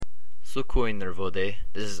Sukuin Nervode,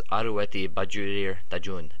 this is Arueti Bajurir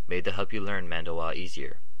Dajun, made to help you learn Mandawa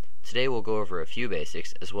easier. Today we'll go over a few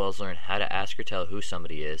basics, as well as learn how to ask or tell who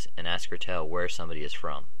somebody is, and ask or tell where somebody is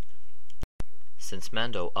from. Since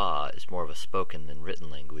Mandawa is more of a spoken than written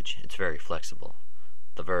language, it's very flexible.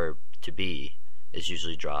 The verb to be is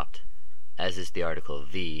usually dropped, as is the article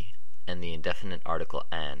the and the indefinite article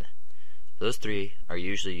an. Those three are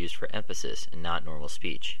usually used for emphasis and not normal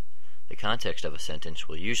speech. The context of a sentence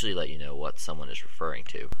will usually let you know what someone is referring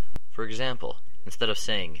to. For example, instead of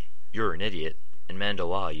saying, "You're an idiot," in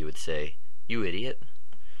Mandawa you would say, "You idiot?"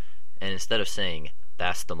 And instead of saying,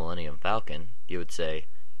 "That's the Millennium Falcon," you would say,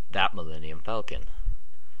 "That Millennium Falcon."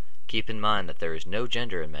 Keep in mind that there is no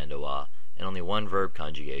gender in Mandawa and only one verb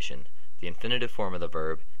conjugation, the infinitive form of the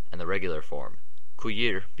verb and the regular form.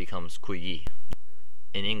 Kuyir becomes kuyi.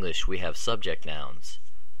 In English we have subject nouns,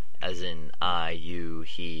 as in I, you,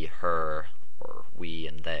 he, her, or we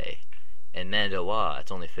and they. In Mandawa,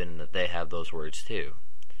 it's only fitting that they have those words too.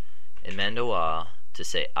 In Mandawa, to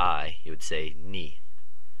say I, you would say ni.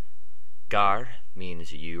 Gar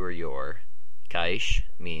means you or your. Kaish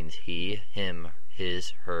means he, him,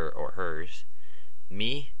 his, her, or hers.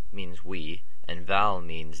 Mi means we, and val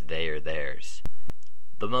means they or theirs.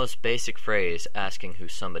 The most basic phrase asking who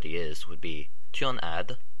somebody is would be tion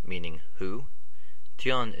ad, meaning who.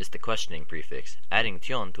 Tion is the questioning prefix. Adding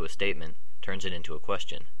tion to a statement turns it into a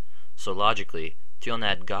question. So logically, tion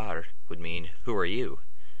ad gar would mean who are you?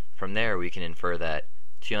 From there we can infer that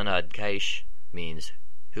tion ad kaish means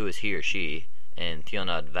who is he or she, and tion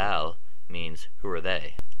ad val means who are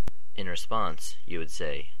they. In response, you would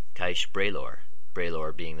say kaish bralor,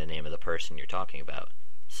 bralor being the name of the person you're talking about.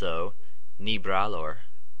 So, ni bralor,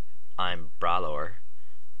 I'm bralor,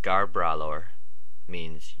 gar bralor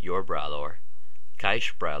means you're bralor,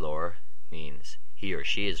 kaish bralor means he or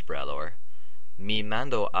she is bralor, mi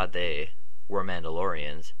mando ade, we're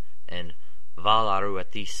Mandalorians, and val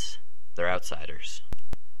aruatis, they're outsiders.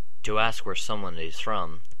 To ask where someone is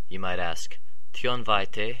from, you might ask tion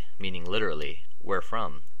vaite, meaning literally, where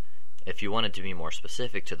from. If you wanted to be more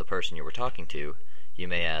specific to the person you were talking to, you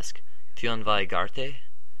may ask tion vai garte.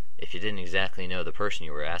 If you didn't exactly know the person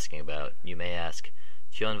you were asking about, you may ask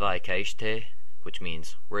tion vai kaishte, which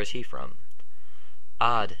means where is he from.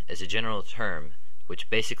 Ad is a general term which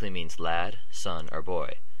basically means lad, son, or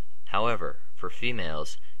boy. However, for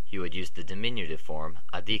females, you would use the diminutive form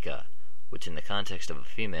adika, which in the context of a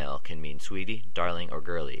female can mean sweetie, darling, or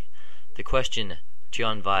girly. The question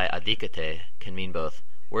tion vai adikate can mean both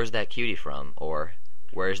where's that cutie from or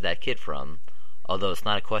where's that kid from, although it's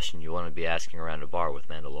not a question you want to be asking around a bar with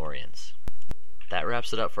Mandalorians. That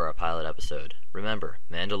wraps it up for our pilot episode. Remember,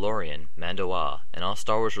 Mandalorian, Mandawa, and all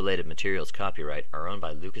Star Wars related materials copyright are owned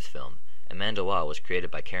by Lucasfilm, and Mandawa was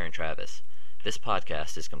created by Karen Travis. This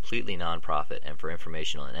podcast is completely non-profit and for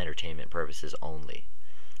informational and entertainment purposes only.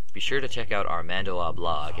 Be sure to check out our Mandawa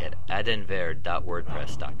blog at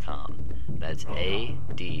adenverd.wordpress.com. That's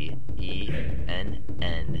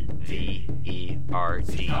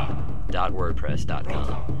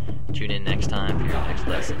ADENNVERD.wordpress.com. Tune in next time for your next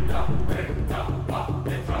lesson.